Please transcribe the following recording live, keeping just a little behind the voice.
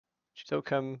so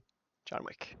come John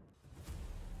Wick.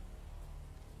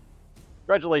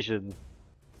 Congratulations.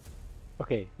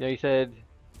 Okay, now you said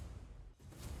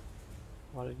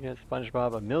what did you get?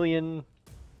 SpongeBob, a million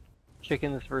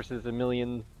chickens versus a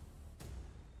million.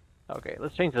 Okay,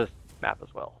 let's change this map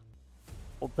as well.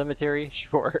 Old Cemetery,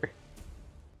 sure.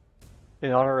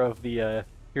 In honor of the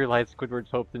Here Lies Squidward's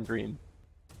hopes and dreams.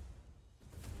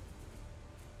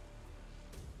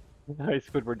 Hi,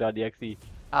 Squidward.exe.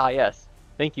 Ah, yes.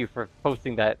 Thank you for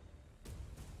posting that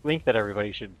link that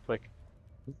everybody should click.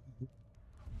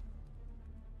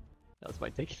 This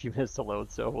might take a few minutes to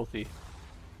load, so we'll see.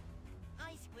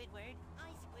 Hi, Squidward. Hi,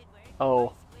 Squidward. Oh,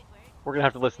 Hi, Squidward. we're gonna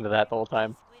have to listen to that the whole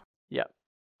time. Yeah,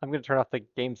 I'm gonna turn off the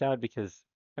game sound because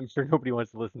I'm sure nobody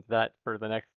wants to listen to that for the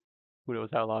next who knows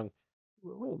how long.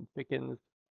 Win chickens.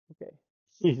 Okay,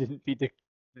 he didn't beat the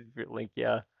link.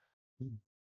 Yeah.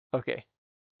 Okay.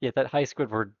 Yeah, that high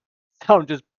Squidward sound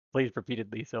just plays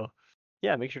repeatedly. So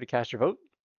yeah, make sure to cast your vote.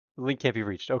 The link can't be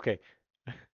reached. Okay,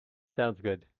 sounds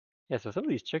good. Yeah, so some of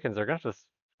these chickens are gonna have to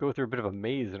go through a bit of a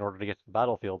maze in order to get to the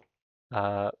battlefield.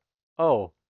 Uh,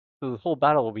 oh, so the whole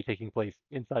battle will be taking place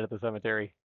inside of the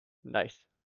cemetery. Nice.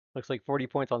 Looks like 40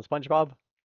 points on SpongeBob. I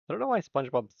don't know why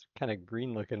SpongeBob's kind of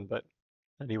green looking, but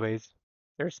anyways,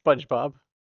 there's SpongeBob.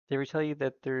 Did we tell you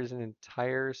that there's an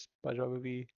entire SpongeBob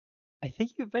movie? I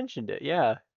think you mentioned it.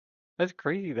 Yeah, that's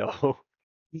crazy though.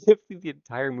 If the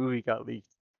entire movie got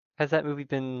leaked. Has that movie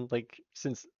been like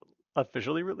since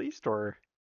officially released, or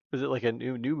is it like a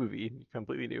new movie,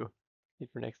 completely new? Wait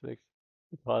for next mix.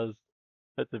 Pause.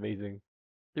 That's amazing.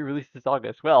 They released this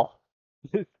August. Well,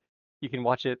 you can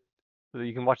watch it.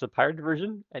 You can watch the pirated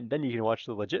version, and then you can watch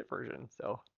the legit version.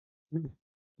 So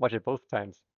watch it both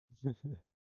times.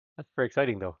 That's very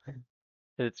exciting, though. And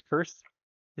it's cursed.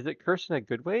 Is it cursed in a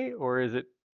good way, or is it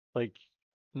like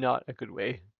not a good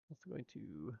way? I'm going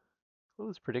to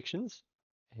close predictions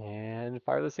and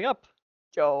fire this thing up.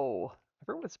 Go! I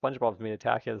forgot what SpongeBob's main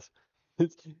attack is.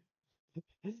 It's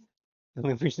the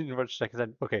only reason to watch check is that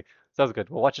okay, sounds good.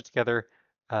 We'll watch it together.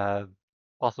 Uh,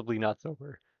 possibly not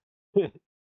sober.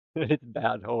 It's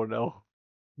bad. Oh no.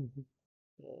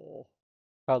 Oh.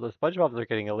 Wow, the SpongeBobs are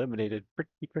getting eliminated pretty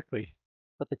quickly.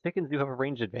 But the chickens do have a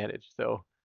range advantage, so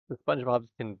the SpongeBobs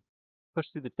can push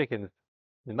through the chickens.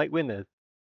 They might win this,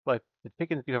 but the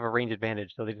chickens do have a range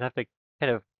advantage, so they just have to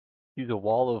kind of use a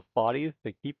wall of bodies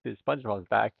to keep the SpongeBobs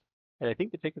back. And I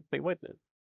think the chickens may win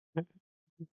this.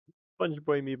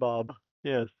 SpongeBoy me Bob.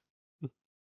 Yes.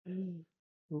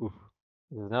 Ooh,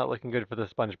 this is not looking good for the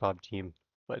SpongeBob team,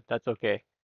 but that's okay.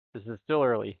 This is still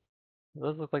early. It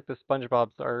does look like the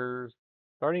SpongeBobs are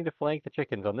starting to flank the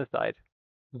chickens on this side.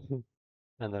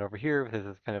 And then over here, there's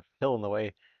this kind of hill in the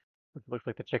way, which looks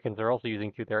like the chickens are also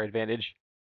using to their advantage.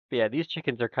 But yeah, these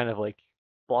chickens are kind of like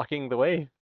blocking the way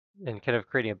and kind of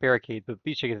creating a barricade so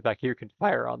these chickens back here can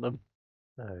fire on them.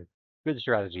 Good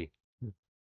strategy.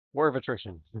 War of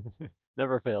attrition.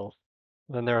 Never fails.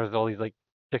 And then there's all these like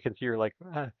chickens here like,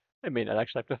 I may not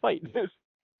actually have to fight.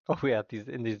 Oh yeah,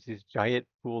 these giant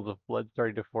pools of blood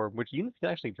starting to form, which units can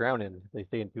actually drown in if they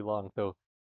stay in too long. So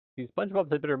these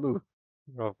SpongeBobs had better move.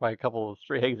 By a couple of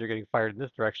stray eggs are getting fired in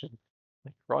this direction.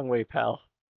 Like, wrong way, pal.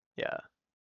 Yeah.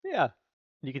 Yeah.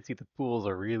 You can see the pools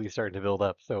are really starting to build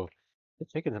up, so the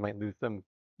chickens might lose some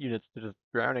units to just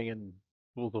drowning in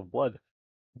pools of blood,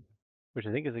 which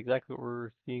I think is exactly what we're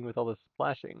seeing with all this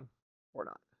splashing, or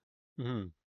not. Hmm.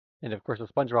 And of course, the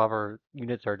SpongeBob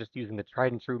units are just using the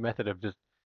tried and true method of just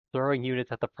throwing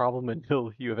units at the problem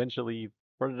until you eventually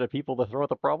run into people to throw at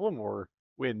the problem or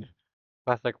win.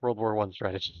 Classic World War One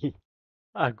strategy.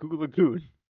 Ah, Goo Lagoon.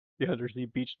 The undersea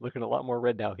beach looking a lot more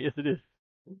red now. Yes, it is.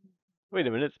 Wait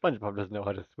a minute, SpongeBob doesn't know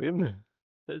how to swim.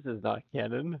 This is not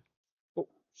canon. Oh,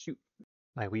 shoot.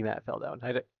 My Wii mat fell down. I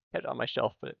had it on my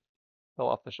shelf, but it fell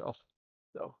off the shelf.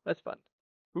 So that's fun.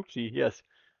 Oopsie, yes.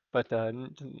 But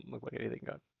doesn't look like anything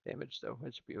got damaged, so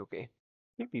it should be okay.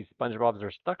 I think these SpongeBobs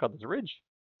are stuck on this ridge.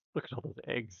 Look at all those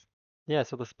eggs. Yeah,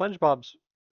 so the SpongeBobs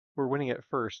were winning at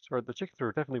first, or the chickens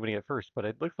were definitely winning at first, but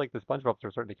it looks like the SpongeBobs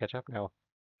are starting to catch up now.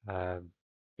 Um,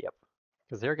 yep,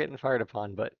 because they're getting fired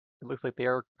upon, but it looks like they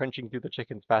are crunching through the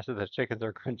chickens faster than the chickens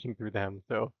are crunching through them.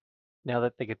 So now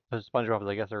that they get the SpongeBobs,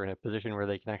 I guess, are in a position where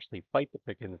they can actually fight the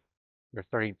chickens, they're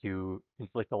starting to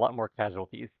inflict a lot more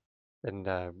casualties than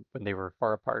when they were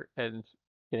far apart and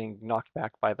getting knocked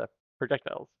back by the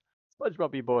projectiles.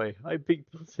 SpongeBobby boy, I'm being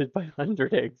pelted by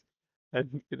 100 eggs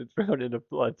and gonna drown in a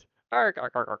blood. Arg,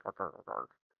 arg, arg, arg, arg, arg, arg.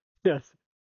 Yes,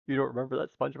 you don't remember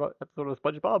that SpongeBob episode of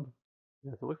SpongeBob?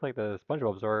 Yes, it looks like the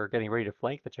SpongeBobs are getting ready to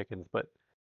flank the chickens, but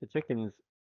the chickens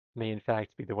may in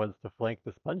fact be the ones to flank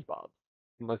the SpongeBobs,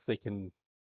 unless they can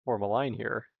form a line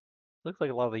here. Looks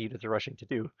like a lot of the units are rushing to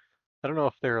do. I don't know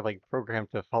if they're like programmed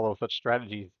to follow such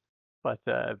strategies, but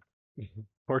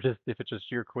or just if it's just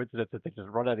sheer coincidence that they just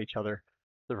run at each other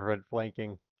to prevent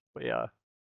flanking. But yeah,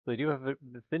 they do have it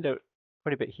thinned out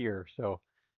quite a bit here. So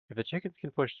if the chickens can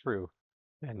push through,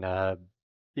 then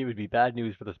it would be bad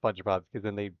news for the SpongeBobs because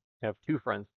then they have two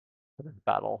fronts for this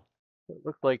battle. So it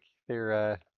looks like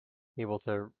they're able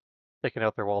to thicken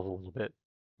out their walls a little bit.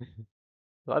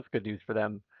 So that's good news for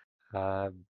them.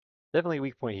 Um, Definitely a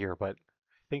weak point here, but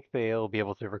I think they'll be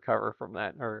able to recover from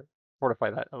that or fortify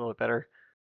that a little bit better.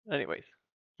 Anyways,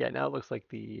 yeah, now it looks like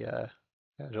the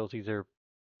casualties are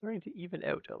starting to even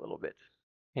out a little bit.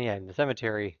 And yeah, in the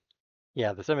cemetery,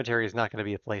 yeah, the cemetery is not going to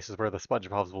be a place where the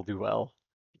SpongeBobs will do well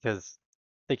because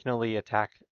they can only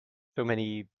attack so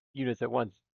many units at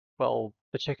once. Well,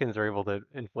 the chickens are able to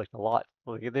inflict a lot.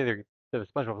 Like the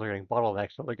SpongeBobs are getting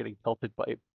bottlenecked, so they're getting pelted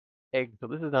by eggs. So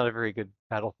this is not a very good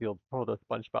battlefield for the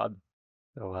SpongeBob.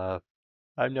 So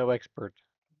I'm no expert,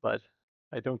 but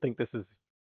I don't think this is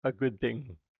a good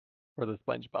thing for the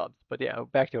SpongeBobs. But yeah,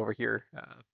 back to over here.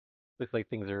 Looks like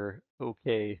things are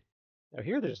okay. Now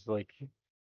here, there's like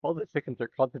all the chickens are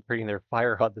concentrating their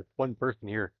fire on this one person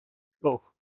here. Oh,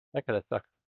 that kind of sucks.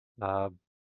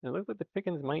 It looks like the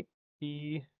chickens might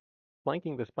be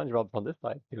flanking the SpongeBobs on this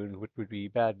side soon, which would be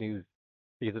bad news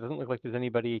because it doesn't look like there's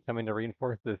anybody coming to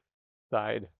reinforce this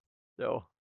side. So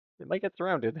it might get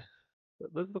surrounded.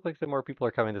 But those look like some more people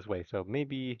are coming this way, so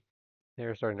maybe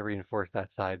they're starting to reinforce that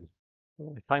side.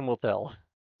 Only time will tell.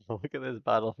 Look at this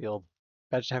battlefield.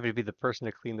 Imagine having to be the person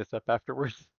to clean this up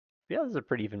afterwards. Yeah, this is a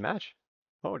pretty even match.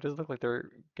 Oh, it does look like they're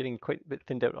getting quite a bit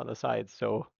thinned out on the sides,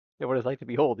 so yeah, what it's like to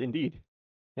behold, indeed.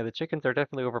 Yeah, the chickens are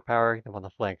definitely overpowering them on the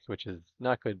flanks, which is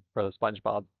not good for the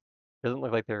SpongeBob. Doesn't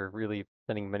look like they're really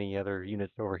sending many other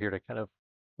units over here to kind of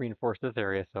reinforce this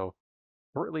area, so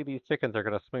shortly these chickens are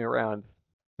going to swing around.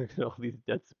 Look at all these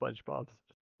dead SpongeBobs.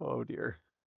 Oh dear.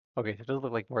 Okay, so it does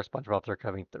look like more SpongeBobs are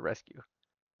coming to the rescue,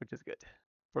 which is good.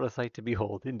 What a sight to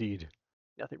behold, indeed.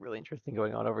 Nothing really interesting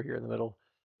going on over here in the middle.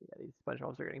 Yeah, these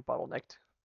SpongeBobs are getting bottlenecked.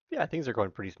 Yeah, things are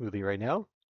going pretty smoothly right now.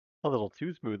 A little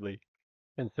too smoothly.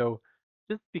 And so,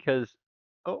 just because.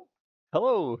 Oh,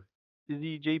 hello,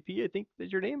 Dizzy JP, I think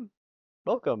is your name.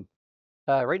 Welcome.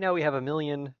 Right now we have a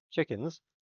million chickens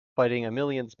fighting a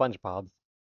million SpongeBobs,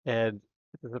 and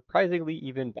it's a surprisingly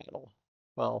even battle.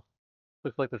 Well,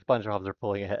 looks like the SpongeBobs are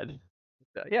pulling ahead.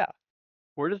 Yeah,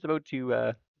 we're just about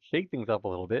to shake things up a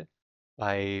little bit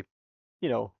by, you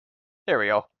know, there we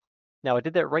go. Now I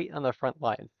did that right on the front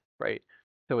lines, right?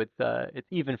 So it's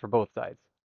even for both sides.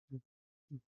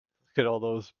 Look at all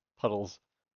those puddles.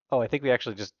 Oh, I think we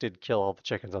actually just did kill all the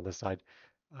chickens on this side.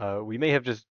 We may have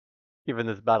just given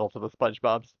this battle to the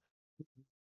SpongeBobs.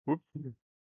 Whoops. Oh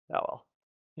well.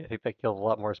 Yeah, I think that killed a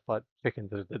lot more spot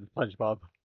chickens than SpongeBob.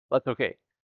 That's okay.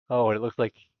 Oh, and it looks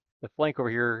like the flank over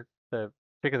here, the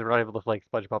chickens were not able to flank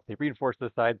SpongeBob. They reinforced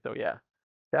this side, so yeah.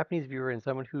 Japanese viewer and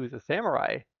someone who's a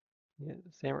samurai. Yeah,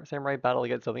 samurai battle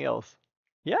against something else.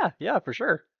 Yeah, yeah, for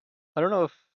sure. I don't know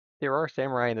if there are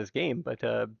samurai in this game, but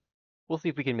we'll see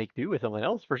if we can make do with something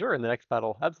else for sure in the next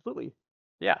battle. Absolutely.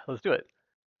 Yeah, let's do it.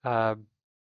 Um,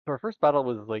 so our first battle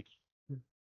was like,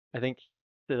 I think,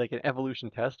 like an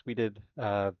evolution test. We did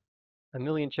a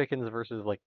million chickens versus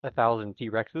like 1,000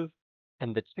 T-Rexes,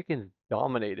 and the chickens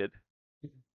dominated.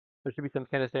 There should be some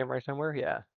kind of samurai somewhere.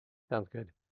 Yeah, sounds good.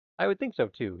 I would think so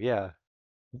too. Yeah.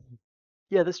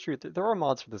 Yeah, that's true. There are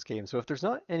mods for this game, so if there's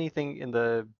not anything in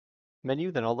the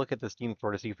menu, then I'll look at the Steam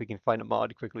store to see if we can find a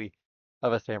mod quickly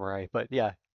of a samurai. But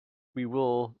yeah, we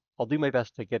will. I'll do my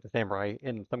best to get the samurai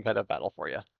in some kind of battle for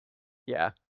you.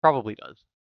 Yeah, probably does.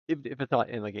 If it's not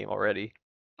in the game already.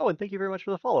 Oh, and thank you very much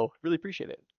for the follow. Really appreciate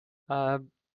it. I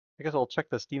guess I'll check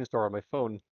the Steam store on my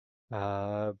phone,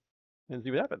 uh, and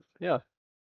see what happens. Yeah,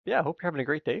 yeah. Hope you're having a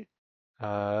great day.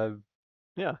 Uh,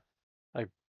 yeah. I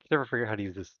never forget how to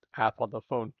use this app on the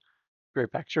phone. Be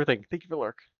right back. Sure thing. Thank you for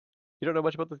lurk. You don't know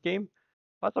much about this game?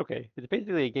 That's okay. It's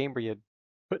basically a game where you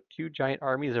put two giant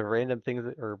armies of random things,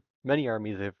 or many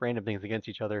armies of random things against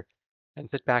each other, and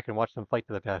sit back and watch them fight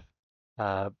to the death,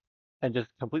 uh, and just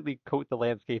completely coat the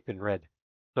landscape in red.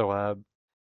 So,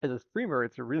 as a streamer,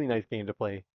 it's a really nice game to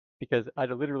play because I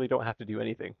literally don't have to do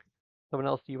anything. Someone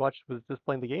else you watched was just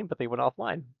playing the game, but they went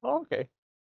offline. Oh, okay.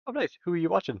 Oh, nice. Who are you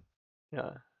watching?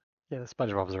 Yeah. Yeah, the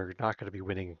SpongeBobs are not going to be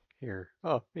winning here.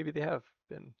 Oh, maybe they have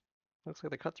been. Looks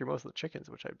like they cut through most of the chickens,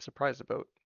 which I'm surprised about.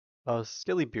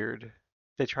 Stillybeard.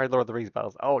 They tried Lord of the Rings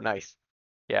battles. Oh, nice.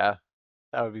 Yeah,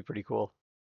 that would be pretty cool.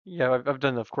 Yeah, I've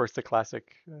done, of course, the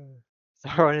classic.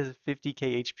 Sauron is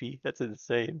 50k HP. That's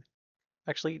insane.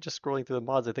 Actually, just scrolling through the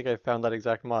mods, I think I found that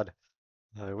exact mod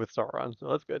with Sauron, so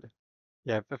that's good.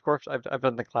 Yeah, of course I've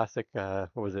done the classic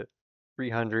what was it?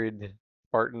 300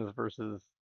 Spartans versus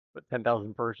what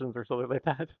 10,000 Persians or something like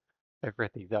that. I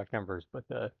forget the exact numbers, but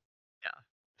yeah.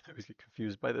 I always get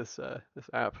confused by this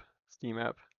app, Steam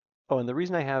app. Oh, and the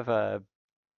reason I have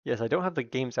yes, I don't have the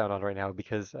game sound on right now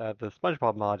because the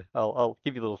SpongeBob mod, I'll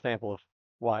give you a little sample of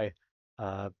why.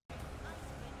 Uh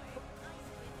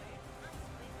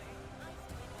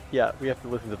yeah, we have to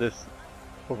listen to this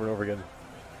over and over again.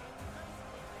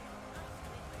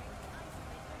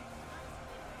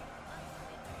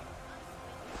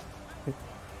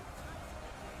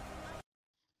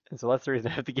 And so that's the reason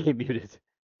I have the game muted,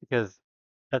 because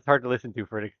that's hard to listen to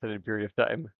for an extended period of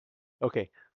time. Okay,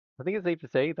 I think it's safe to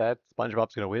say that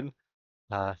SpongeBob's gonna win.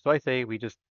 So I say we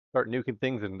just start nuking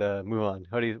things and move on.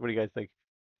 What do you guys think?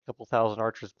 A couple thousand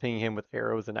archers pinging him with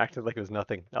arrows and acted like it was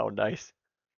nothing. Oh, nice.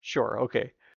 Sure,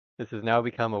 okay. This has now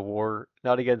become a war,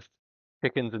 not against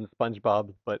chickens and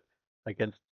SpongeBob, but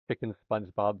against chicken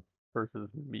SpongeBob versus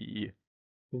me.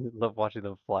 Love watching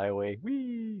them fly away.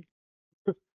 Whee!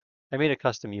 I made a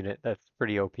custom unit that's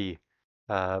pretty OP,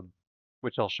 uh,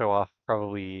 which I'll show off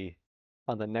probably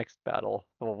on the next battle.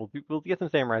 We'll get some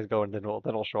samurais going, then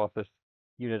we'll show off this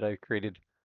unit I created.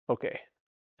 Okay,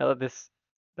 now that this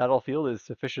battlefield is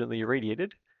sufficiently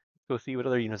irradiated, let's go see what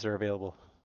other units are available.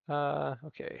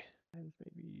 Okay, and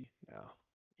maybe no,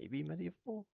 maybe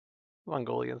medieval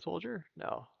Mongolian soldier.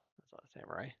 No, that's not a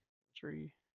samurai.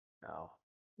 Tree. No.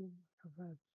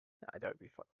 That would be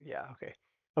fun. Yeah, okay.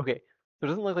 Okay, so it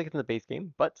doesn't look like it's in the base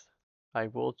game, but I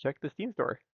will check the Steam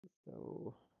store.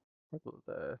 So, what's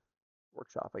the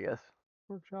workshop, I guess?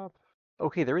 Workshop.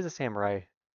 Okay, there is a samurai.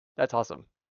 That's awesome.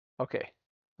 Okay,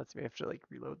 let's see. We have to like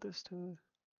reload this to.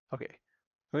 Okay,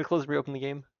 I'm gonna close and reopen the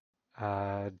game.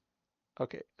 Uh,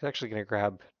 okay, I'm actually gonna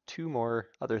grab two more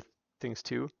other things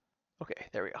too. Okay,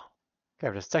 there we go.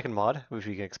 Grabbed a second mod, which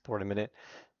we can explore in a minute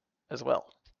as well.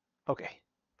 Okay,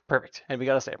 perfect. And we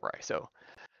got a samurai, so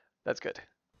that's good.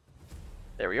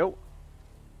 There we go.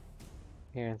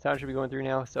 And sound should be going through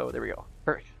now, so there we go.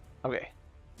 Perfect. Okay.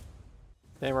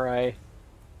 Samurai.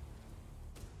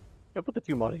 I'll put the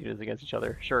two mod units against each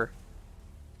other, sure.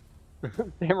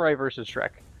 Samurai versus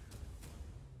Shrek.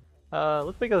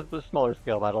 Let's make a smaller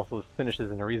scale battle so this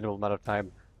finishes in a reasonable amount of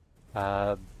time.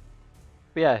 Uh,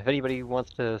 but yeah, if anybody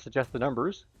wants to suggest the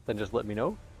numbers, then just let me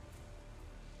know.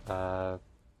 Uh,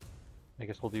 I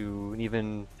guess we'll do an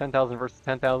even 10,000 versus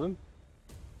 10,000.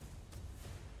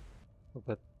 We'll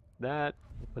put that.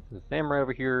 We'll put some samurai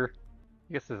over here.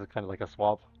 I guess this is kind of like a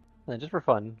swap. And then just for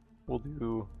fun, we'll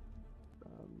do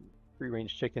um,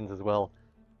 free-range chickens as well.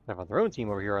 Have on their own team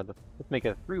over here. Let's make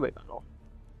a three-way battle.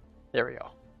 There we go.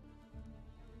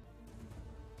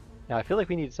 Now I feel like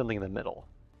we need something in the middle.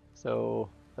 So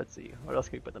let's see. What else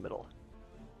can we put in the middle?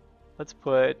 Let's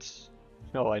put.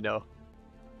 Oh, I know.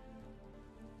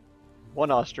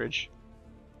 One ostrich.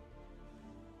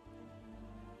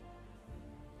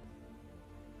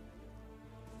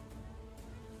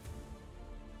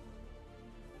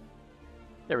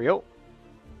 There we go.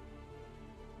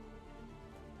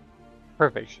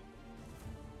 Perfect.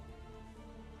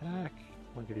 Attack.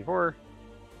 154.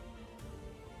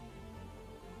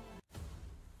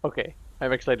 Okay,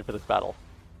 I'm excited for this battle.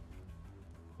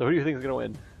 So who do you think is gonna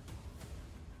win?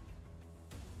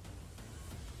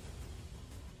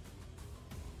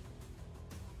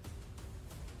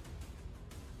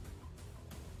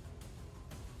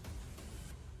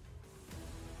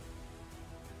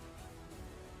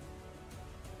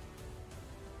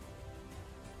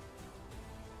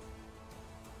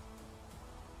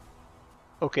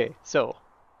 Okay, so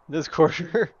this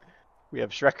quarter we have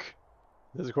Shrek.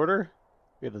 This quarter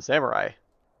we have the samurai.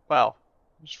 Wow,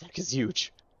 Shrek is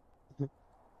huge.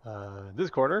 This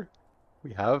corner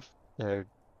we have the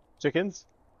chickens,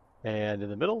 and in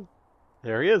the middle,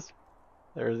 there he is.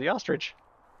 There's the ostrich.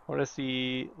 I want to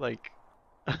see like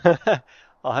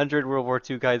 100 World War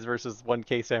II guys versus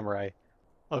 1K samurai.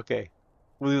 Okay,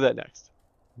 we'll do that next.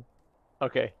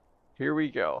 Okay, here we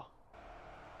go.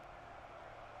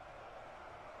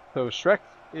 So Shrek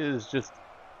is just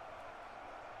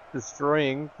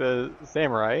destroying the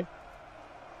samurai.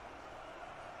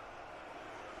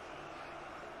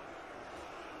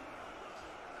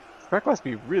 Shrek must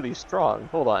be really strong.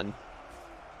 Hold on.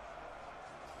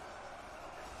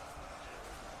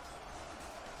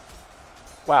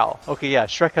 Wow. Okay, yeah,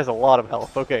 Shrek has a lot of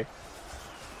health. Okay.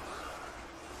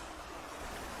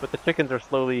 But the chickens are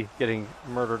slowly getting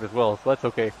murdered as well, so that's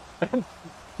okay.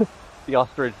 The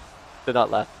ostrich did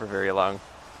not last for very long.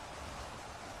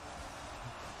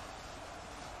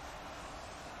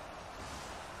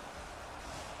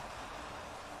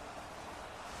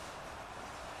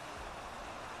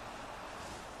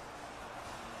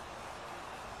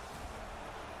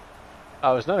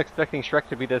 I was not expecting Shrek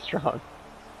to be this strong.